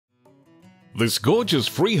This gorgeous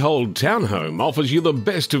freehold townhome offers you the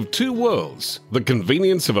best of two worlds, the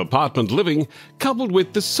convenience of apartment living coupled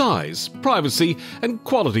with the size, privacy and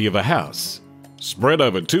quality of a house. Spread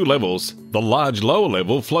over 2 levels, the large lower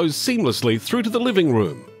level flows seamlessly through to the living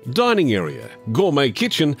room, dining area, gourmet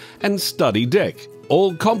kitchen and study deck,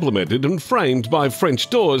 all complemented and framed by French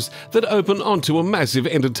doors that open onto a massive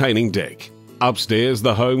entertaining deck. Upstairs,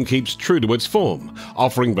 the home keeps true to its form,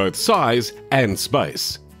 offering both size and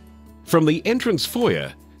space. From the entrance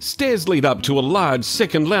foyer, stairs lead up to a large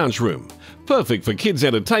second lounge room, perfect for kids'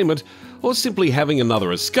 entertainment or simply having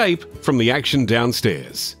another escape from the action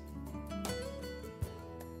downstairs.